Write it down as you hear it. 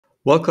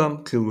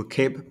Welcome to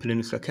Cape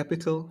Peninsula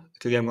Capital.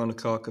 Today I'm going to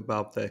talk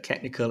about the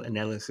technical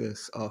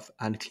analysis of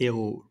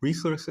Antero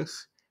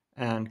resources.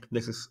 And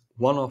this is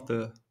one of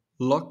the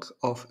lot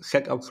of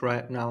setups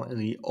right now in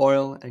the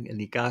oil and in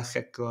the gas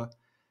sector,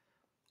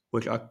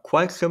 which are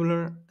quite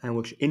similar and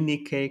which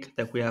indicate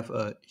that we have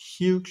a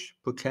huge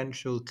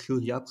potential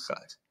to the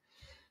upside.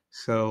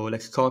 So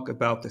let's talk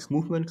about this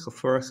movement. So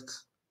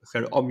first, it's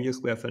very obvious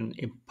we have an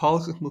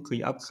impulsive move to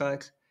the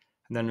upside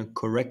and then a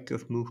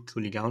corrective move to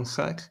the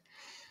downside.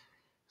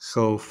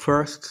 So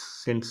first,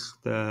 since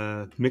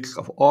the mid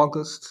of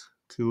August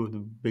to the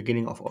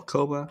beginning of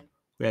October,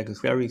 we had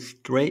this very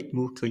straight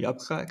move to the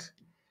upside.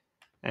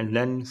 And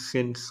then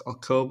since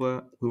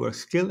October, we were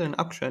still in an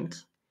uptrend,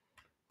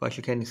 but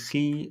you can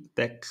see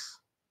that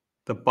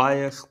the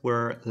buyers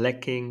were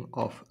lacking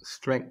of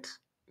strength.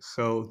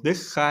 So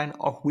this sign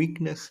of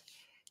weakness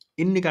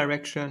in the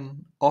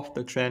direction of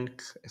the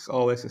trend is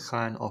always a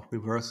sign of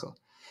reversal.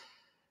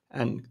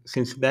 And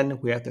since then,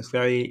 we had this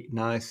very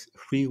nice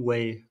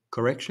three-way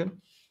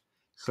correction.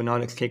 So now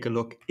let's take a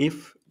look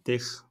if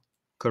this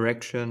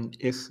correction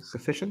is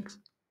sufficient.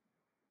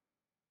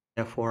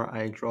 Therefore,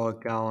 I draw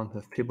down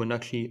the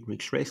Fibonacci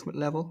retracement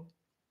level.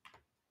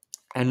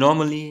 And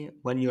normally,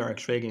 when you are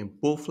trading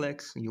bull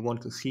flags, you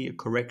want to see a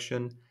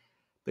correction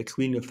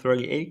between the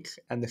 38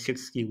 and the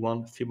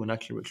 61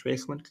 Fibonacci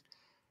retracement.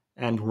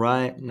 And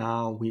right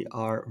now, we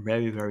are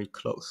very, very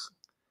close.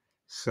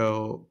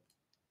 So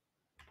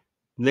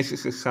this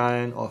is a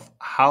sign of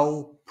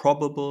how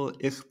probable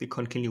is the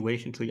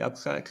continuation to the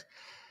upside.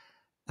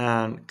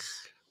 And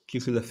due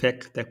to the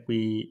fact that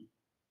we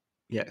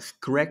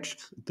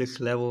scratched this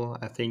level,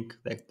 I think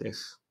that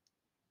this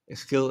is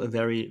still a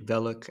very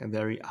valid and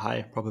very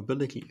high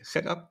probability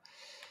setup.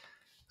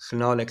 So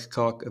now let's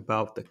talk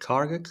about the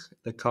target.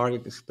 The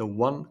target is the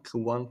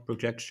one-to-one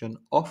projection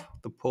of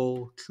the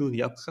pole to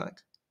the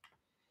upside.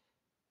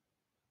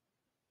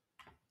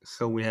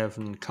 So we have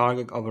a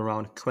target of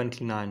around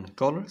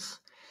 $29.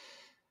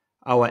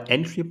 Our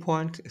entry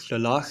point is the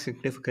last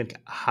significant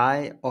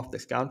high of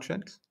this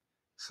downtrend.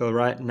 So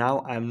right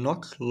now I'm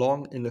not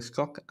long in the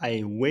stock.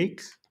 I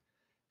wait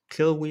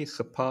till we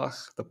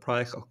surpass the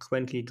price of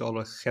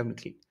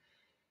 $20.70.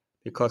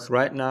 Because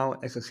right now,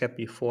 as I said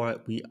before,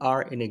 we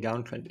are in a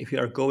downtrend. If you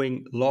are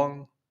going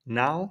long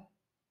now,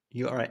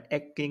 you are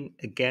acting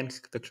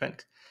against the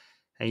trend.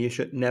 And you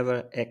should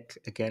never act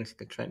against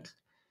the trend.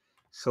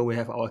 So we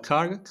have our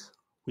target,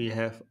 we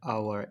have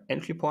our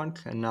entry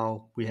point, and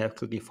now we have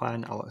to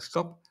define our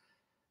stop.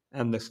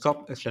 And the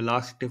stop is the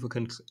last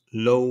significant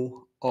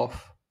low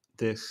of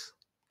this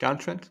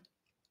downtrend,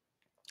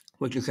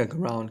 which is at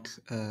around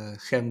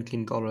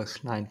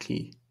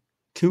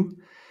 $17.92.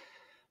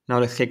 Now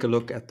let's take a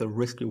look at the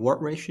risk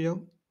reward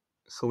ratio.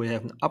 So we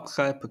have an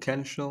upside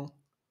potential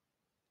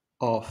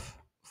of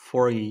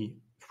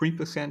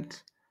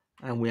 43%,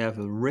 and we have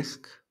a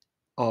risk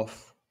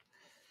of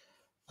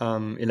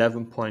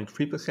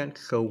 11.3%.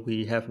 So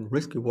we have a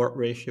risk reward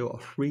ratio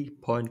of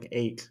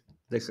 3.8.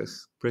 This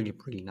is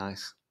pretty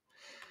nice.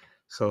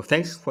 So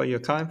thanks for your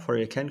time, for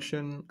your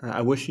attention.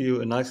 I wish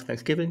you a nice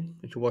Thanksgiving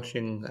if you're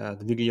watching the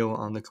video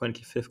on the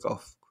 25th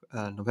of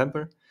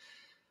November.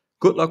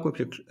 Good luck with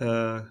your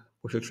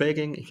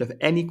trading. If you have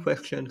any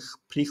questions,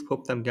 please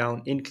put them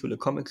down into the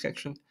comment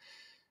section.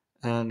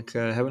 And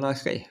have a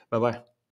nice day. Bye bye.